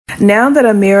Now that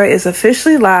Amira is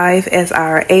officially live as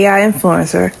our AI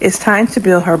influencer, it's time to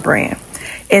build her brand.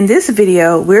 In this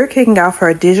video, we're kicking off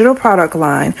her digital product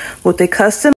line with a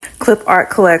custom clip art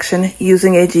collection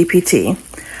using a GPT.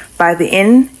 By the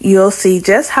end, you'll see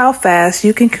just how fast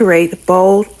you can create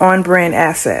bold, on-brand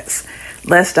assets.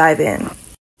 Let's dive in.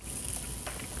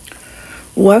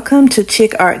 Welcome to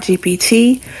Chick Art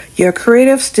GPT, your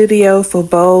creative studio for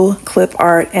bold clip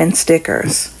art and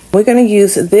stickers. We're going to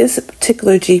use this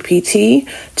particular GPT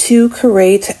to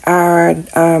create our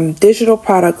digital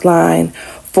product line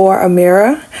for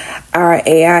Amira, our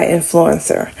AI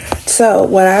influencer. So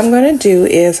what I'm going to do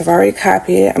is, I've already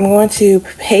copied it, I'm going to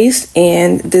paste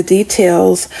in the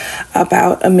details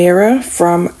about Amira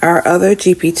from our other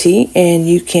GPT, and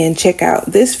you can check out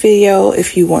this video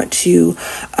if you want to,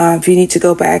 if you need to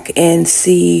go back and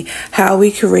see how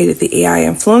we created the AI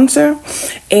influencer.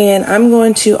 And I'm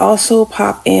going to also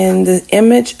pop in the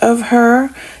image of her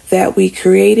that we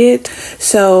created.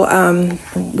 So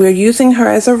we're using her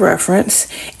as a reference,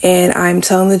 and I'm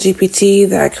telling the GPT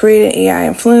that I created an AI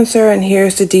influencer and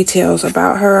here's the details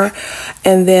about her.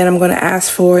 And then I'm going to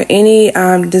ask for any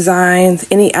designs,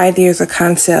 any ideas or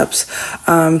concepts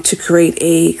to create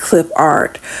a clip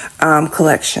art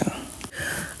collection.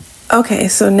 Okay,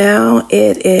 so now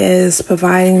it is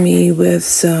providing me with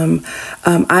some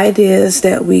ideas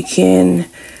that we can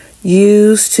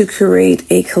use to create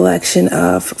a collection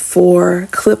of 4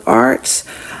 clip arts.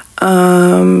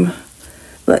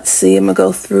 Let's see, I'm gonna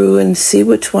go through and see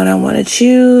which one I want to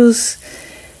choose.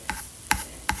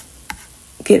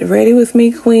 Get ready with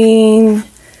me, Queen.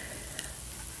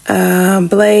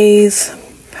 Blaze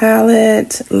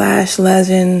palette, Lash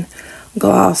Legend,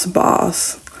 Gloss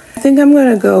Boss. I think I'm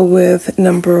gonna go with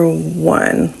number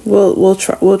 1. We'll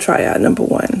try out number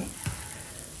 1.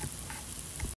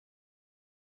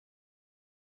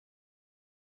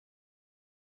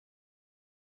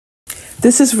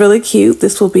 This is really cute.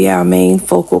 This will be our main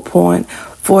focal point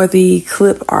for the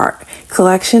clip art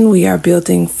collection we are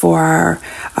building for our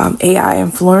AI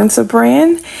influencer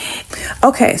brand.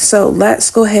 Okay, so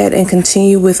let's go ahead and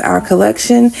continue with our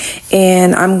collection,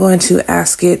 and I'm going to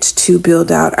ask it to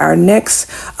build out our next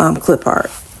clip art.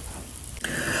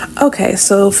 Okay,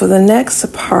 so for the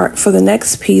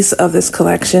next piece of this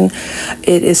collection,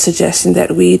 it is suggesting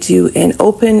that we do an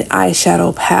open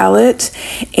eyeshadow palette,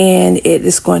 and it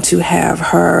is going to have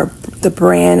the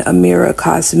brand Amamira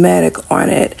Cosmetic on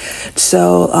it.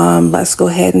 So let's go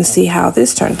ahead and see how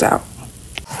this turns out.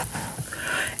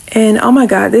 And oh my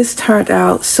God, this turned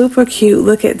out super cute.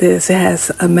 Look at this. It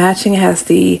has a matching, it has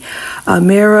the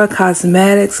Amamira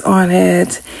Cosmetics on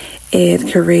it.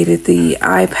 It created the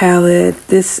eye palette.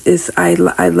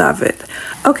 I love it.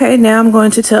 Okay, now I'm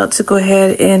going to tell it to go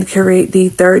ahead and create the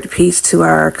third piece to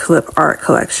our clip art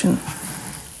collection.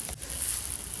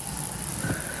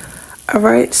 All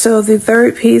right, so the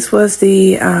third piece was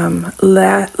the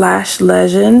Lash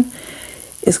Legend.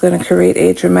 It's going to create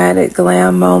a dramatic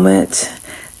glam moment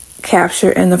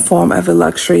captured in the form of a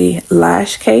luxury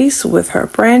lash case with her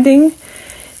branding.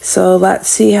 So let's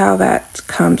see how that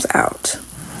comes out.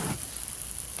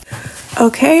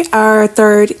 Okay, our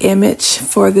third image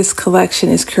for this collection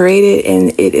is created,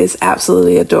 and it is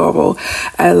absolutely adorable.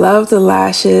 I love the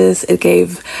lashes. It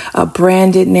gave a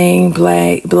branded name,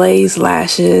 Blaze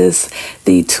Lashes.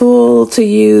 The tool to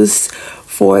use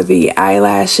for the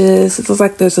eyelashes, it looks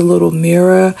like there's a little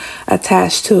mirror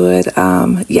attached to it.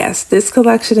 Yes, this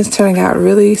collection is turning out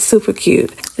really super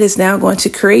cute. It is now going to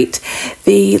create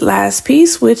the last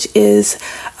piece, which is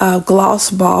Gloss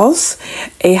Boss,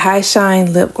 a high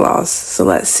shine lip gloss. So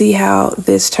let's see how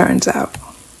this turns out.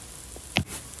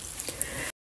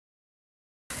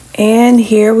 And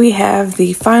here we have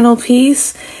the final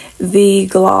piece, the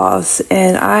gloss,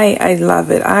 and I love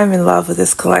it. I'm in love with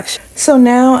this collection. So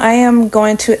now I am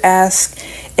going to ask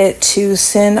it to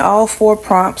send all 4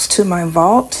 prompts to my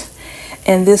vault,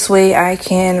 and this way I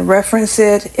can reference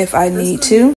it if I need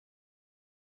to.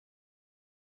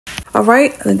 All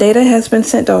right, the data has been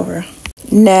sent over.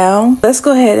 Now let's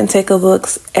go ahead and take a look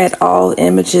at all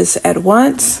images at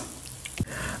once.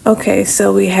 Okay,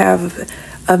 so we have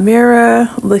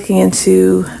Amira looking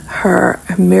into her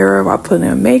mirror while putting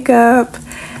on makeup,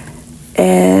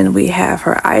 and we have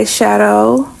her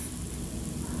eyeshadow,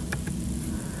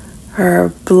 her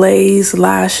Blaze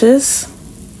lashes,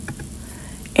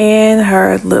 and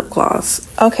her lip gloss.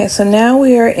 Okay, so now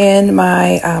we are in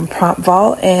my prompt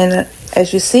vault, and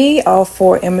as you see, all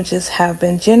 4 images have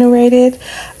been generated.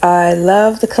 I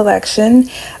love the collection.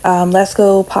 Let's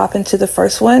go pop into the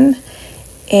first one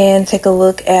and take a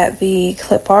look at the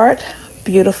clip art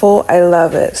Beautiful. I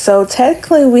love it. So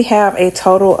technically we have a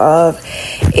total of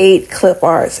 8 clip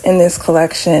arts in this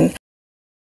collection.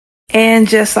 And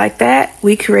just like that,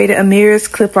 we created Amamira's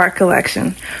clip art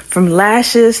collection. From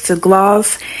lashes to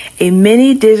gloss, a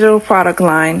mini digital product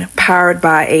line powered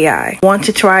by AI. Want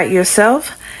to try it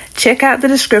yourself? Check out the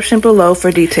description below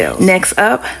for details. Next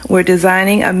up, we're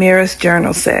designing Amamira's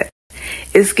journal set.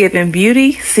 It's giving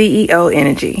beauty CEO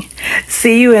energy.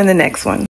 See you in the next one.